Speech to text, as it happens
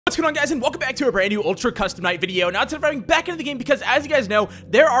What's going on, guys, and welcome back to a brand new Ultra Custom Night video. Now today I'm back into the game because, as you guys know,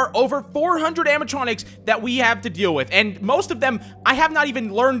 there are over 400 animatronics that we have to deal with, and most of them I have not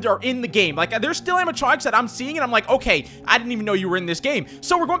even learned are in the game. Like, there's still animatronics that I'm seeing, and I'm like, okay, I didn't even know you were in this game.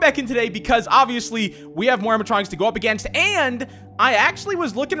 So we're going back in today because, obviously, we have more animatronics to go up against, and I actually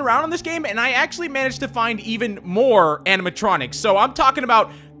was looking around on this game, and I actually managed to find even more animatronics. So I'm talking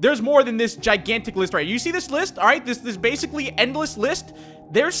about there's more than this gigantic list right here. You see this list? All right, this basically endless list.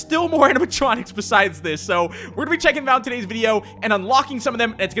 There's still more animatronics besides this, so we're gonna be checking them out in today's video and unlocking some of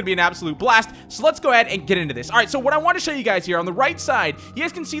them, and it's gonna be an absolute blast. So let's go ahead and get into this. All right, so what I want to show you guys here on the right side, you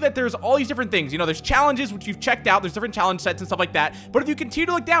guys can see that there's all these different things. You know, there's challenges, which you've checked out. There's different challenge sets and stuff like that. But if you continue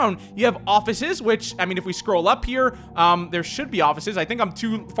to look down, you have offices, which, I mean, if we scroll up here, there should be offices. I think I'm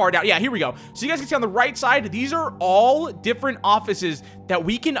too far down. Yeah, here we go. So you guys can see on the right side, these are all different offices that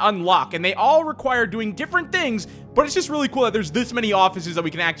we can unlock, and they all require doing different things. But it's just really cool that there's this many offices that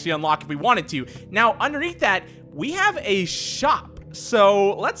we can actually unlock if we wanted to. Now, underneath that, we have a shop.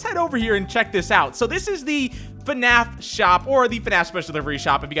 So let's head over here and check this out. So this is the FNAF shop, or the FNAF special delivery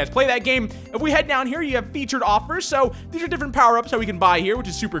shop if you guys play that game. If we head down here, you have featured offers. So these are different power-ups that we can buy here, which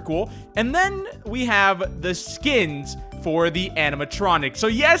is super cool. And then we have the skins for the animatronics. So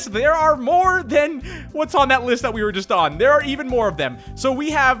yes, there are more than what's on that list that we were just on. There are even more of them. So we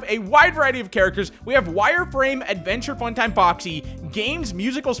have a wide variety of characters. We have Wireframe, Adventure Funtime Foxy, Games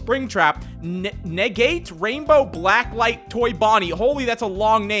Musical Springtrap, Negate, Rainbow Blacklight Toy Bonnie. Holy, that's a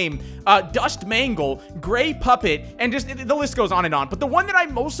long name. Dust Mangle, Gray Puppet, and just the list goes on and on. But the one that I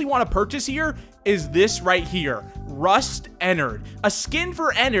mostly want to purchase here is this right here, Rust Ennard, a skin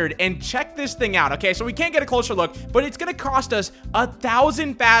for Ennard. And check this thing out. Okay, so we can't get a closer look, but it's gonna cost us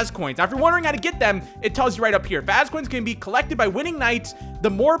 1,000 Faz coins. Now, if you're wondering how to get them, it tells you right up here. Faz coins can be collected by winning nights. The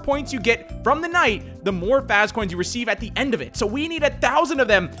more points you get from the night, the more Faz coins you receive at the end of it. So we need 1,000 of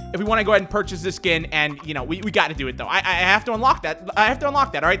them if we want to go ahead and purchase this skin. And you know, we got to do it though. I have to unlock that. I have to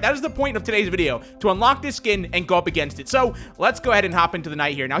unlock that. All right, that is the point of today's video, to unlock this skin and go up against it. So let's go ahead and hop into the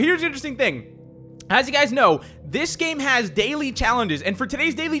night here. Now, here's the interesting thing. As you guys know, this game has daily challenges, and for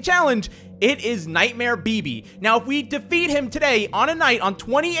today's daily challenge, it is Nightmare BB. Now, if we defeat him today on a night on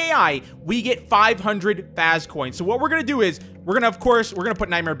 20 AI, we get 500 Faz coins. So what we're gonna do is, we're gonna put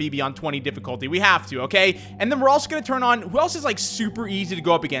Nightmare BB on 20 difficulty. We have to, okay? And then we're also gonna turn on, who else is like super easy to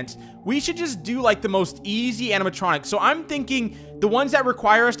go up against? We should just do like the most easy animatronics. So I'm thinking the ones that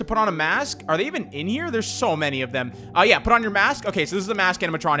require us to put on a mask, are they even in here? There's so many of them. Yeah, put on your mask. Okay, so this is the mask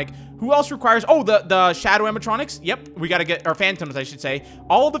animatronic. Who else requires, oh, the shadow animatronics? Yep, we gotta get, or phantoms, I should say.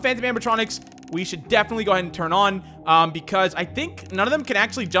 All of the phantom animatronics, we should definitely go ahead and turn on, because I think none of them can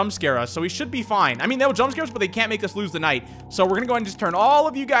actually jump scare us, so we should be fine. I mean, they'll jump scare us, but they can't make us lose the night. So we're gonna go ahead and just turn all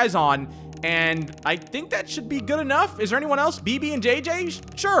of you guys on, and I think that should be good enough. Is there anyone else? BB and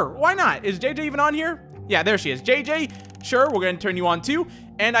JJ? Sure, why not? Is JJ even on here? Yeah, there she is. JJ, sure, we're gonna turn you on too.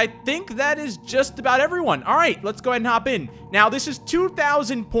 And I think that is just about everyone. All right, let's go ahead and hop in. Now, this is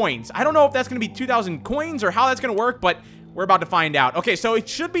 2,000 points. I don't know if that's gonna be 2,000 coins or how that's gonna work, but we're about to find out. Okay, so it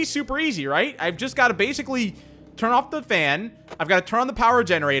should be super easy, right? I've just got to basically turn off the fan. I've got to turn on the power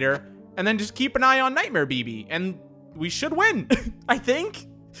generator, and then just keep an eye on Nightmare BB, and we should win, I think.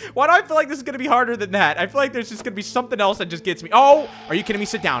 Why do I feel like this is going to be harder than that? I feel like there's just going to be something else that just gets me. Oh, are you kidding me?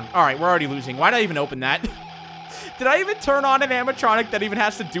 Sit down. All right, we're already losing. Why did I even open that? Did I even turn on an animatronic that even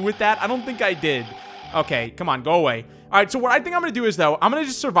has to do with that? I don't think I did. Okay, come on, go away. All right, so what I think I'm going to do is, though, I'm going to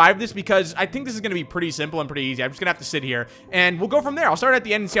just survive this because I think this is going to be pretty simple and pretty easy. I'm just going to have to sit here, and we'll go from there. I'll start at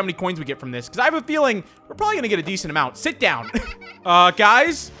the end and see how many coins we get from this, because I have a feeling we're probably going to get a decent amount. Sit down.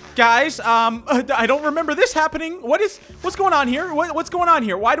 Guys, I don't remember this happening. What's going on here? What's going on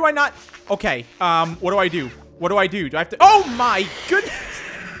here? Why do I not? Okay, what do I do? What do I do? Do I have to? Oh, my goodness.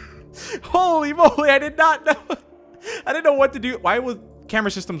 Holy moly, I did not know. I didn't know what to do. Why would...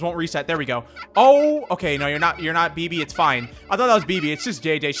 Camera systems won't reset. There we go. Oh, okay. No, you're not BB. It's fine. I thought that was BB. It's just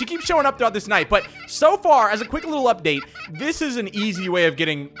JJ. She keeps showing up throughout this night. But so far, as a quick little update, this is an easy way of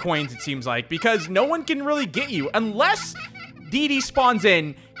getting coins, it seems like, because no one can really get you unless Dee Dee spawns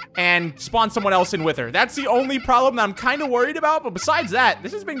in and spawns someone else in with her. That's the only problem that I'm kind of worried about. But besides that,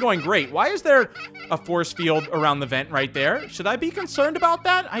 this has been going great. Why is there a force field around the vent right there? Should I be concerned about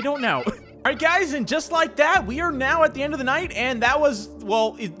that? I don't know. All right, guys, and just like that, we are now at the end of the night, and that was,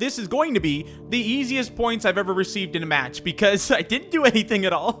 well, this is going to be the easiest points I've ever received in a match, because I didn't do anything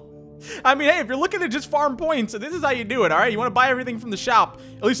at all. I mean, hey, if you're looking to just farm points, this is how you do it, all right? You want to buy everything from the shop.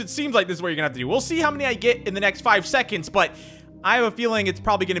 At least it seems like this is what you're going to have to do. We'll see how many I get in the next 5 seconds, but I have a feeling it's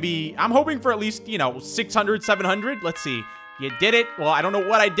probably going to be, I'm hoping for at least, you know, 600, 700. Let's see. You did it. Well, I don't know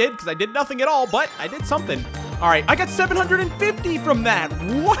what I did, because I did nothing at all, but I did something. All right, I got 750 from that.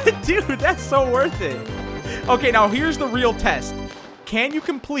 What, dude? That's so worth it. Okay, now here's the real test. Can you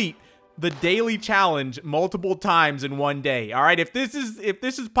complete the daily challenge multiple times in one day? All right, if this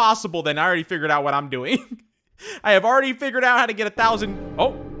is possible, then I already figured out what I'm doing. I have already figured out how to get 1,000.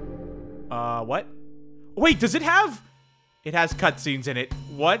 Oh, what? Wait, does it have? It has cutscenes in it.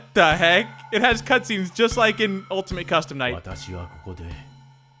 What the heck? It has cutscenes just like in Ultimate Custom Night.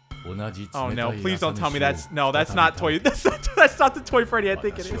 Oh no, please don't tell me that's not Toy. That's not the Toy Freddy I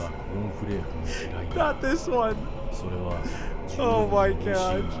think it is. Not this one. Oh my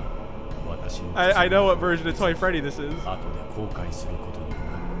gosh. I know what version of Toy Freddy this is.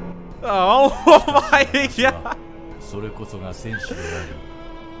 Oh my god.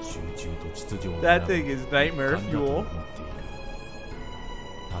 That thing is nightmare fuel.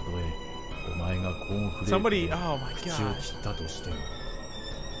 Somebody, oh my gosh.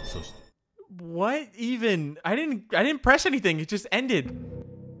 What even? I didn't press anything. It just ended.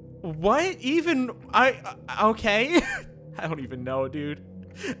 What even? Okay. I don't even know, dude.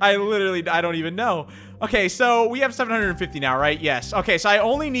 I don't even know. Okay, so we have 750 now, right? Yes. Okay, so I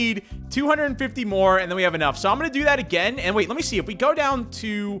only need 250 more, and then we have enough. So I'm gonna do that again. And wait, let me see. If we go down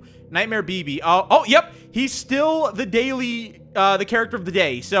to Nightmare BB, oh, yep, he's still the daily, the character of the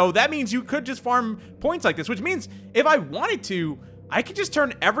day. So that means you could just farm points like this, which means if I wanted to, I could just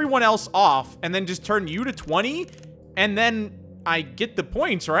turn everyone else off, and then just turn you to 20, and then I get the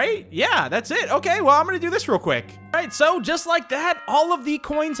points, right? Yeah, that's it. Okay, well, I'm gonna do this real quick. All right, so just like that, all of the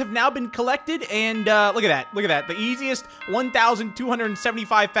coins have now been collected, and look at that. Look at that. The easiest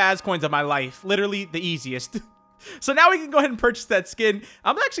 1,275 Faz coins of my life. Literally the easiest. So now we can go ahead and purchase that skin.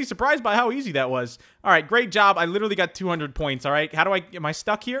 I'm actually surprised by how easy that was. All right, great job. I literally got 200 points, all right? Am I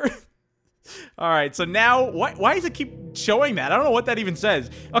stuck here? All right, so now, why does it keep showing that? I don't know what that even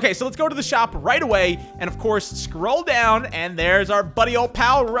says. Okay, so let's go to the shop right away, and of course, scroll down, and there's our buddy old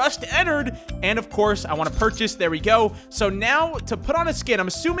pal, Rust Ennard, and of course, I want to purchase, there we go. So now, to put on a skin, I'm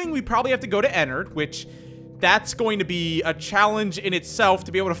assuming we probably have to go to Ennard, which, that's going to be a challenge in itself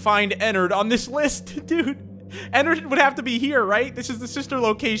to be able to find Ennard on this list, dude. Ennard would have to be here, right? This is the sister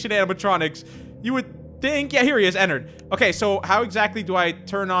location animatronics. You would think, yeah, here he is, Ennard. Okay, so how exactly do I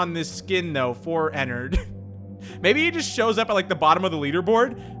turn on this skin, though, for Ennard? Maybe he just shows up at, like, the bottom of the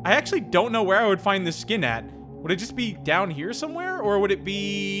leaderboard. I actually don't know where I would find this skin at. Would it just be down here somewhere? Or would it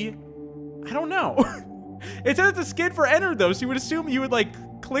be... I don't know. It says it's a skin for Ennard, though, so you would assume you would,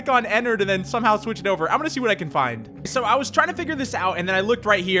 like, click on Ennard and then somehow switch it over. I'm gonna see what I can find. So I was trying to figure this out, and then I looked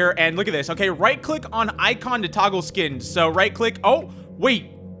right here, and look at this. Okay, right-click on icon to toggle skins. So right-click... Oh,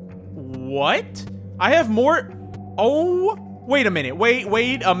 wait. What? I have more... Oh, wait a minute.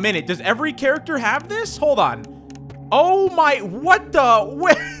 Wait a minute. Does every character have this? Hold on. Oh my... What the...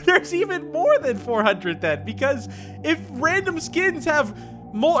 Wait, there's even more than 400 then. Because if random skins have...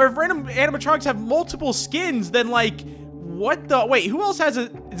 Or if random animatronics have multiple skins, then like... What the... Wait, who else has a...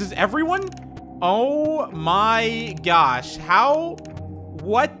 Is this everyone? Oh my gosh. How...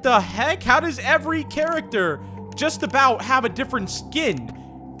 What the heck? How does every character just about have a different skin?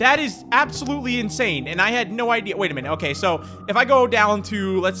 That is absolutely insane, and I had no idea. Wait a minute. Okay, so if I go down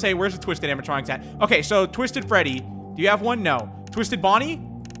to, let's say, where's the Twisted animatronics at? Okay, so Twisted Freddy. Do you have one? No. Twisted Bonnie?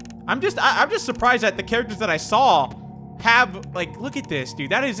 I'm just surprised that the characters that I saw have, like, look at this,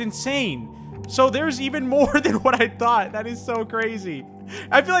 dude. That is insane. So there's even more than what I thought. That is so crazy.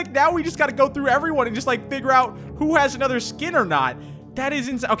 I feel like now we just got to go through everyone and just, like, figure out who has another skin or not. That is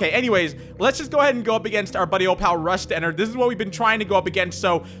insane. Okay, anyways, let's just go ahead and go up against our buddy old pal Rust Ennard. This is what we've been trying to go up against,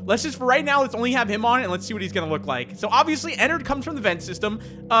 so let's just, for right now, let's only have him on, and let's see what he's gonna look like. So obviously, Ennard comes from the vent system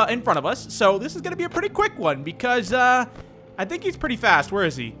in front of us, so this is gonna be a pretty quick one, because I think he's pretty fast. Where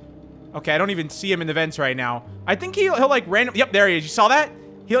is he? Okay, I don't even see him in the vents right now. I think he'll like random... Yep, there he is. You saw that?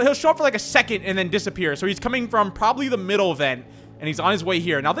 He'll show up for like a second and then disappear, so he's coming from probably the middle vent. And he's on his way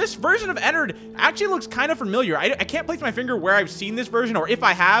here. Now, this version of Ennard actually looks kind of familiar. I can't place my finger where I've seen this version, or if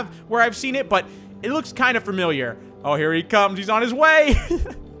I have, where I've seen it, but it looks kind of familiar. Oh, here he comes. He's on his way.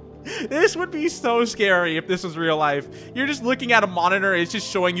 This would be so scary if this was real life. You're just looking at a monitor, and it's just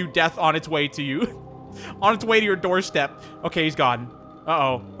showing you death on its way to you. On its way to your doorstep. Okay, he's gone.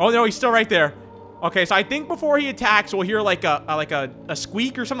 Uh-oh. Oh, no, he's still right there. Okay, so I think before he attacks, we'll hear like a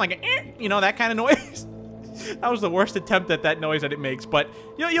squeak or something, like a, you know, that kind of noise. That was the worst attempt at that noise that it makes, but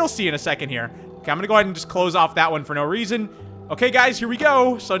you'll see in a second here. Okay, I'm gonna go ahead and just close off that one for no reason. Okay, guys, here we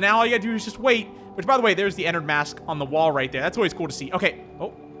go. So now all you gotta do is just wait. Which, by the way, there's the Ennard mask on the wall right there. That's always cool to see. Okay.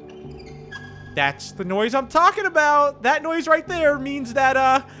 Oh. That's the noise I'm talking about. That noise right there means that,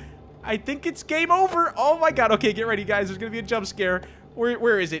 I think it's game over. Oh my god. Okay, get ready, guys. There's gonna be a jump scare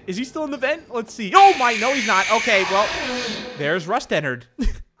Where is it? Is he still in the vent? Let's see. Oh my, no, he's not. Okay, well, there's Rust Ennard.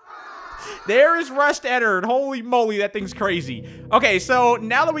 There is Rust Ennard. Holy moly, that thing's crazy. Okay, so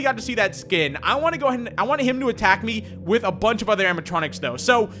now that we got to see that skin, I want to go ahead and I want him to attack me with a bunch of other animatronics though.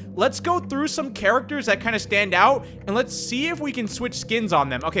 So let's go through some characters that kind of stand out and let's see if we can switch skins on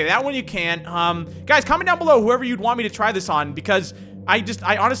them. Okay, that one you can. Guys, comment down below whoever you'd want me to try this on because I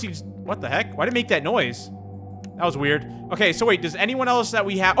honestly just, what the heck? Why did it make that noise? That was weird. Okay, so wait, does anyone else that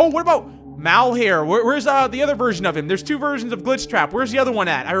we have? Oh, what about Malhair? Where's the other version of him? There's two versions of Glitch Trap. Where's the other one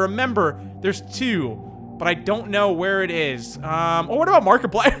at? I remember there's two, but I don't know where it is. Oh, what about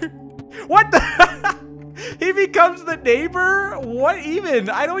Markiplier? What the? He becomes the neighbor? What even?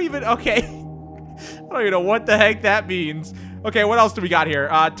 I don't even, okay. I don't even know what the heck that means. Okay, what else do we got here?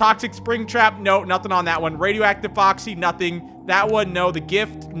 Toxic Spring Trap, no, nothing on that one. Radioactive Foxy, nothing. That one, no. The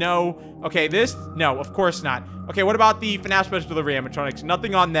Gift, no. Okay, this, no, of course not. Okay, what about the FNAF Special Delivery animatronics?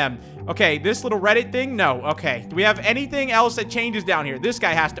 Nothing on them. Okay, this little Reddit thing, no. Okay, do we have anything else that changes down here? This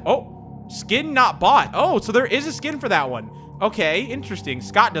guy has to, oh, skin not bought. Oh, so there is a skin for that one. Okay, interesting.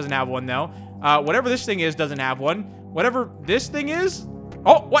 Scott doesn't have one, though. Whatever this thing is doesn't have one. Whatever this thing is,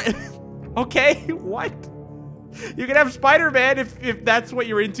 oh, what? Okay, what? You can have Spider-Man if that's what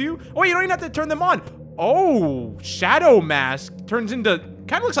you're into. Oh, you don't even have to turn them on. Oh, Shadow Mask turns into,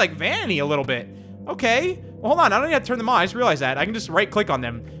 kind of looks like Vanny a little bit. Okay, well, hold on, I don't even have to turn them on. I just realized that. I can just right-click on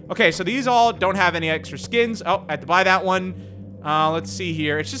them. Okay, so these all don't have any extra skins. Oh, I have to buy that one. Let's see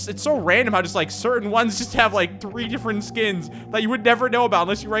here. It's so random how just like certain ones just have like 3 different skins that you would never know about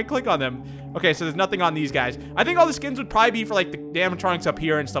unless you right-click on them. Okay, so there's nothing on these guys. I think all the skins would probably be for like the animatronics up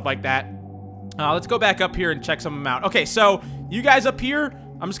here and stuff like that. Let's go back up here and check some of them out. Okay, so you guys up here,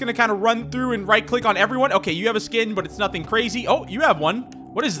 I'm just gonna kind of run through and right-click on everyone. Okay, you have a skin, but it's nothing crazy. Oh, you have one.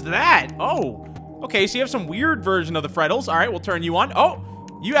 What is that? Oh, okay, so you have some weird version of the Freddles. All right, we'll turn you on. Oh,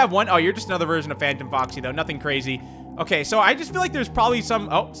 you have one. Oh, you're just another version of Phantom Foxy, though. Nothing crazy. Okay, so I just feel like there's probably some...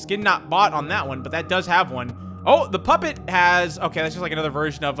 Oh, skin not bought on that one, but that does have one. Oh, the puppet has... Okay, that's just like another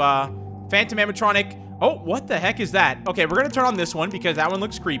version of Phantom Animatronic. Oh, what the heck is that? Okay, we're gonna turn on this one because that one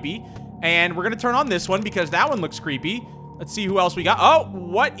looks creepy. And we're gonna turn on this one because that one looks creepy. Let's see who else we got. Oh,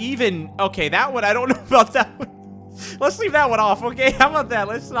 what even? Okay, that one, I don't know about that one. Let's leave that one off, okay? How about that?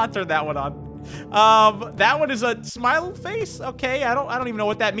 Let's not turn that one on. That one is a smile face. Okay, I don't even know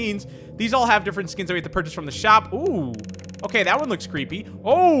what that means. These all have different skins that we have to purchase from the shop. Ooh. Okay, that one looks creepy.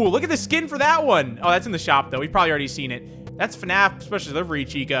 Oh, look at the skin for that one. Oh, that's in the shop, though. We've probably already seen it. That's FNAF Special Delivery,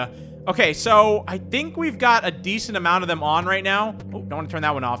 Chica. Okay, so I think we've got a decent amount of them on right now. Oh, don't want to turn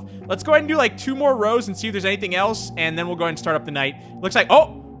that one off. Let's go ahead and do like 2 more rows and see if there's anything else, and then we'll go ahead and start up the night. Looks like,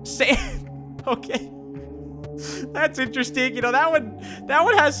 oh, sand. Okay. That's interesting. You know, that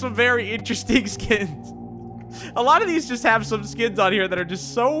one has some very interesting skins. A lot of these just have some skins on here that are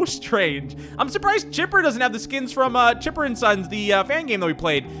just so strange. I'm surprised Chipper doesn't have the skins from Chipper and Sons, the fan game that we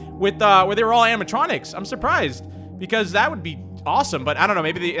played with where they were all animatronics. I'm surprised because that would be awesome, but I don't know.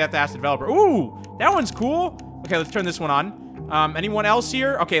 Maybe they have to ask the developer. Ooh, that one's cool. Okay, let's turn this one on. Anyone else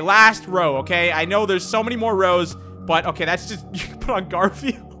here? Okay, last row. Okay, I know there's so many more rows, but okay, that's just you can put on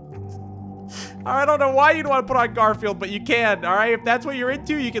Garfield. I don't know why you'd want to put on Garfield, but you can. All right, if that's what you're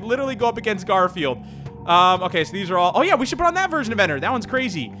into, you can literally go up against Garfield. Okay, so these are all... Oh, yeah, we should put on that version of Ennard. That one's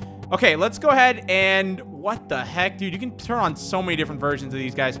crazy. Okay, let's go ahead and... What the heck, dude? You can turn on so many different versions of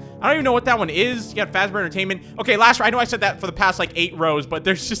these guys. I don't even know what that one is. You got Fazbear Entertainment. Okay, last row. I know I said that for the past, like, 8 rows, but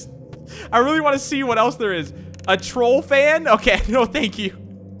there's just... I really want to see what else there is. A troll fan? Okay, no, thank you.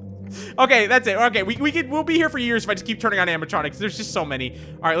 Okay, that's it. Okay, we'll be here for years if I just keep turning on animatronics. There's just so many.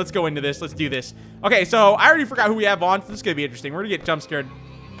 All right, let's go into this. Let's do this. Okay, so I already forgot who we have on. So this is going to be interesting. We're going to get jump scared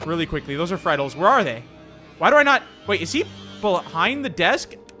really quickly. Those are Freddles. Where are they? Why do I not... Wait, is he behind the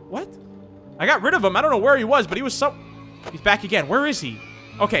desk? What? I got rid of him. I don't know where he was, but he was so... He's back again. Where is he?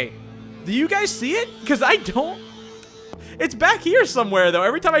 Okay. Do you guys see it? Because I don't... It's back here somewhere, though.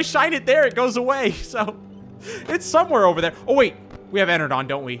 Every time I shine it there, it goes away. So, it's somewhere over there. Oh, wait. We have Ennard on,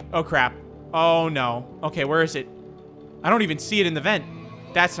 don't we? Oh, crap. Oh, no. Okay, where is it? I don't even see it in the vent.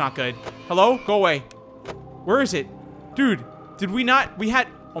 That's not good. Hello? Go away. Where is it? Dude, did we not... We had...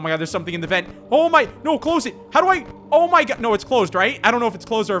 Oh my god, there's something in the vent. Oh my... No, close it. How do I... Oh my god. No, it's closed, right? I don't know if it's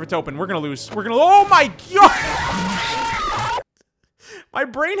closed or if it's open. We're gonna lose. We're gonna... Oh my god! My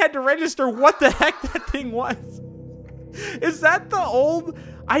brain had to register what the heck that thing was. Is that the old...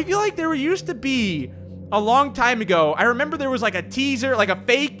 I feel like there used to be... A long time ago, I remember there was like a teaser, like a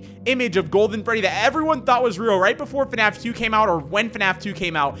fake image of Golden Freddy that everyone thought was real right before FNAF 2 came out or when FNAF 2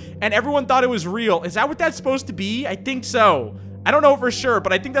 came out, and everyone thought it was real. Is that what that's supposed to be? I think so. I don't know for sure,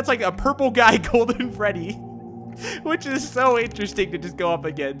 but I think that's like a purple guy Golden Freddy. Which is so interesting to just go up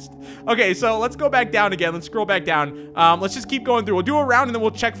against. Okay, so let's go back down again. Let's scroll back down. Let's just keep going through. We'll do a round and then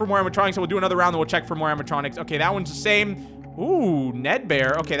we'll check for more animatronics. So we'll do another round and we'll check for more animatronics. Okay, that one's the same. Ooh, Ned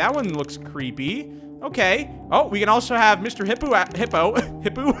Bear. Okay, that one looks creepy. Okay. Oh, we can also have Mr. Hippo.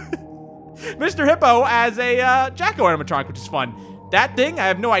 Mr. Hippo as a Jacko animatronic, which is fun. That thing, I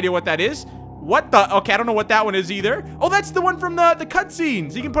have no idea what that is. What the? Okay, I don't know what that one is either. Oh, that's the one from the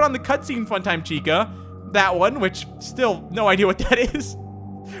cutscenes. You can put on the cutscene Funtime Chica. That one, which still no idea what that is.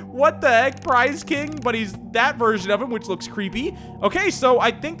 What the heck? Prize King, but he's that version of him, which looks creepy. Okay, so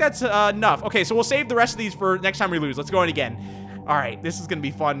I think that's enough. Okay, so we'll save the rest of these for next time we lose. Let's go in again. All right, this is gonna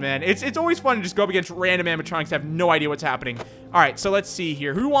be fun, man. It's always fun to just go up against random animatronics that have no idea what's happening. All right, so let's see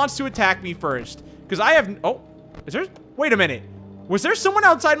here. Who wants to attack me first? Because I have... Oh, is there... Wait a minute. Was there someone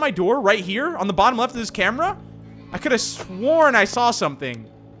outside my door right here on the bottom left of this camera? I could have sworn I saw something.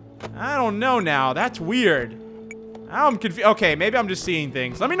 I don't know now. That's weird. I'm confused. Okay, maybe I'm just seeing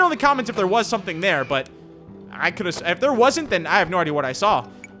things. Let me know in the comments if there was something there, but I could have... If there wasn't, then I have no idea what I saw.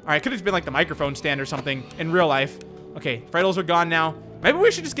 All right, it could have been like the microphone stand or something in real life. Okay, Freddles are gone now. Maybe we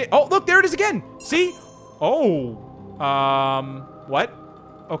should just get... Oh, look, there it is again. See? Oh. What?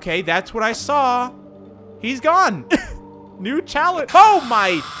 Okay, that's what I saw. He's gone. New challenge. Oh,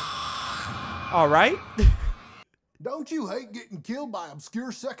 my... All right. Don't you hate getting killed by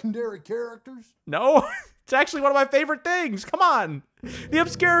obscure secondary characters? No, it's actually one of my favorite things. Come on. The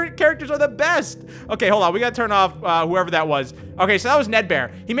obscure characters are the best. Okay, hold on. We got to turn off whoever that was. Okay, so that was Ned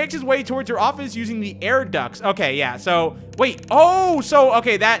Bear. He makes his way towards your office using the air ducts. Okay, yeah. So, wait. Oh, so,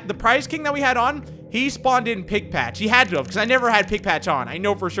 okay, the Prize King that we had on, he spawned in Pig Patch. He had to have, because I never had Pig Patch on. I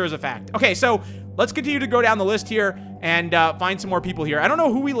know for sure as a fact. Okay, so let's continue to go down the list here and find some more people here. I don't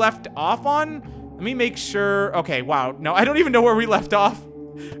know who we left off on. Let me make sure. Okay, wow. No, I don't even know where we left off.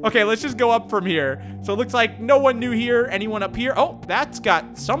 Okay, let's just go up from here. So it looks like no one new here. Anyone up here? Oh, that's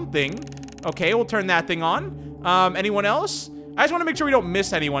got something. Okay, we'll turn that thing on. Anyone else? I just want to make sure we don't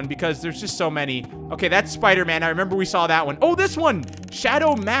miss anyone because there's just so many. Okay, that's Spider-Man. I remember we saw that one. Oh, this one.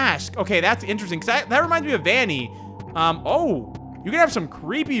 Shadow Mask. Okay, that's interesting. That reminds me of Vanny. Oh, you can have some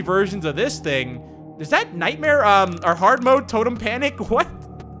creepy versions of this thing. Is that Nightmare, or Hard Mode Totem Panic? What?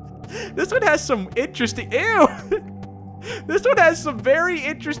 This one has some interesting... Ew! This one has some very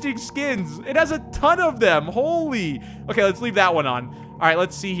interesting skins. It has a ton of them. Holy. Okay, let's leave that one on. All right,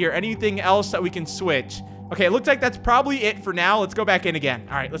 let's see here. Anything else that we can switch? Okay, it looks like that's probably it for now. Let's go back in again.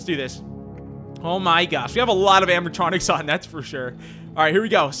 All right, let's do this. Oh my gosh. We have a lot of animatronics on, that's for sure. All right, here we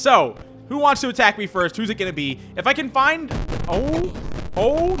go. So, who wants to attack me first? Who's it going to be? If I can find...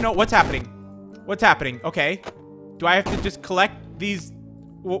 Oh, no. What's happening? What's happening? Okay. Do I have to just collect these...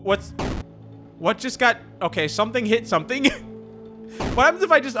 What just got... Okay, something hit something. What happens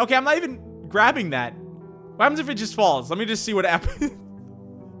if I just... Okay, I'm not even grabbing that. What happens if it just falls? Let me just see what happens.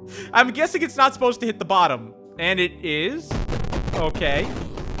 I'm guessing it's not supposed to hit the bottom. And it is. Okay.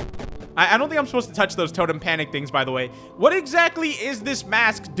 I don't think I'm supposed to touch those Totem Panic things, by the way. What exactly is this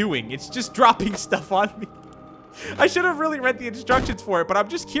mask doing? It's just dropping stuff on me. I should have really read the instructions for it, but I'm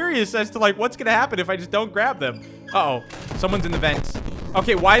just curious as to, like, what's going to happen if I just don't grab them. Uh-oh. Someone's in the vents.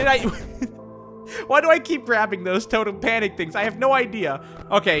 Okay, why did I... Why do I keep grabbing those Totem Panic things? I have no idea.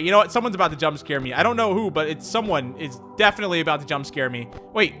 Okay, you know what? Someone's about to jump scare me. I don't know who, but it's someone is definitely about to jump scare me.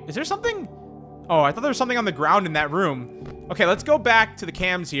 Wait, is there something? Oh, I thought there was something on the ground in that room. Okay, let's go back to the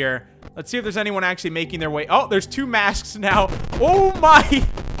cams here. Let's see if there's anyone actually making their way. Oh, there's 2 masks now. Oh my.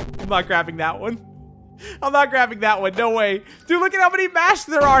 I'm not grabbing that one. I'm not grabbing that one. No way. Dude, look at how many masks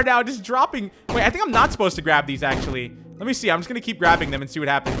there are now just dropping. Wait, I think I'm not supposed to grab these, actually. Let me see. I'm just going to keep grabbing them and see what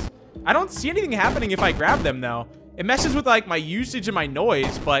happens. I don't see anything happening if I grab them, though. It messes with, like, my usage and my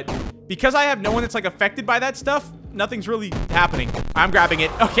noise, but because I have no one that's, like, affected by that stuff, nothing's really happening. I'm grabbing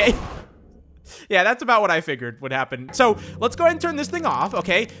it. Okay. Yeah, that's about what I figured would happen. So let's go ahead and turn this thing off.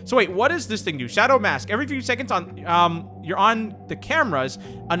 Okay. So wait, what does this thing do? Shadow Mask. Every few seconds you're on the cameras,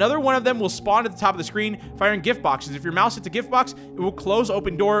 another one of them will spawn at the top of the screen, firing gift boxes. If your mouse hits a gift box, it will close,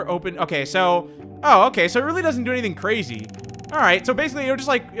 open door, open. Okay. So, oh, okay. So it really doesn't do anything crazy. All right. So basically,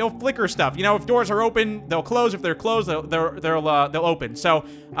 it'll flicker stuff. You know, if doors are open, they'll close. If they're closed, they'll open. So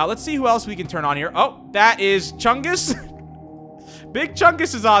let's see who else we can turn on here. Oh, that is Chungus. Big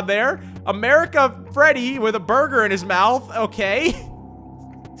Chungus is on there. America Freddy with a burger in his mouth. Okay.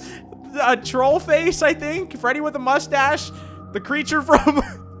 A troll face, I think. Freddy with a mustache. The creature from...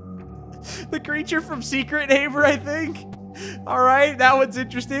 the creature from Secret Neighbor, I think. All right, that one's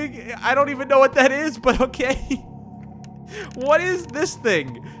interesting. I don't even know what that is, but okay. What is this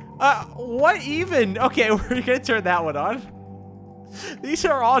thing? What even? Okay, we're gonna turn that one on. These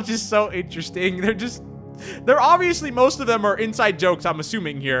are all just so interesting. They're just... Obviously, most of them are inside jokes, I'm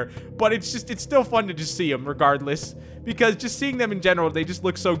assuming here. But it's still fun to just see them regardless. Because just seeing them in general, they just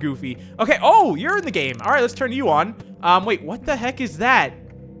look so goofy. Okay, oh, you're in the game. All right, let's turn you on. Wait, what the heck is that?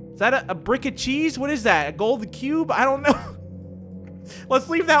 Is that a brick of cheese? What is that? A gold cube? I don't know. Let's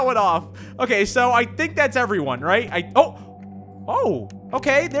leave that one off. Okay, so I think that's everyone, right? Oh,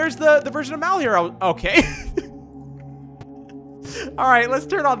 okay, there's the version of Mal here. Okay. All right, let's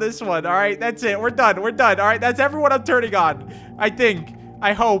turn on this one. All right, that's it. We're done. All right, that's everyone I'm turning on. I think.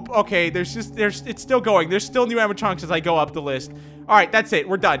 I hope. Okay, it's still going. There's still new animatronics as I go up the list. All right, that's it.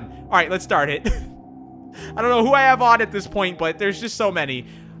 We're done. All right, let's start it. I don't know who I have on at this point, but there's just so many.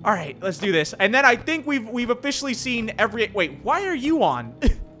 All right, let's do this. And then I think we've officially seen every... Wait, why are you on?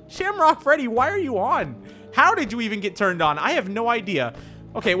 Shamrock Freddy, why are you on? How did you even get turned on? I have no idea.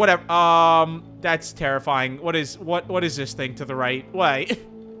 Okay, whatever. That's terrifying. What is this thing to the right? What?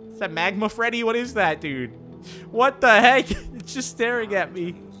 Is that Magma Freddy? What is that, dude? What the heck? It's just staring at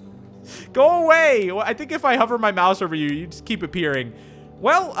me. Go away. I think if I hover my mouse over you, you just keep appearing.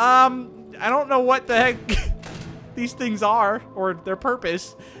 Well, I don't know what the heck these things are or their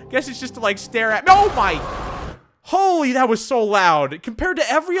purpose. Guess it's just to like stare at me. Oh my. Holy, that was so loud. Compared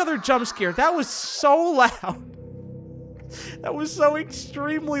to every other jump scare, that was so loud. That was so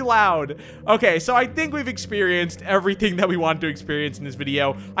extremely loud. Okay, so I think we've experienced everything that we wanted to experience in this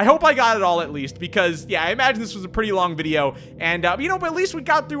video. I hope I got it all at least because, yeah, I imagine this was a pretty long video. And, you know, but at least we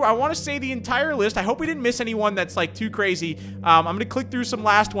got through, I want to say, the entire list. I hope we didn't miss anyone that's, like, too crazy. I'm going to click through some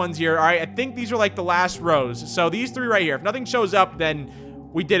last ones here. All right, I think these are, like, the last rows. So these three right here. If nothing shows up, then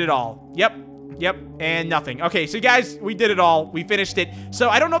we did it all. Yep, and nothing. Okay, so guys, we did it all. We finished it. So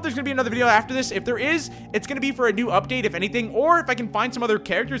I don't know if there's gonna be another video after this. If there is, it's gonna be for a new update, if anything, or if I can find some other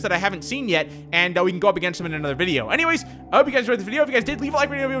characters that I haven't seen yet, and we can go up against them in another video. Anyways, I hope you guys enjoyed this video. If you guys did, leave a like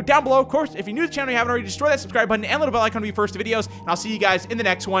for the video down below. Of course, if you're new to the channel and you haven't already, destroy that subscribe button and little bell icon to be first to videos, and I'll see you guys in the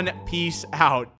next one. Peace out.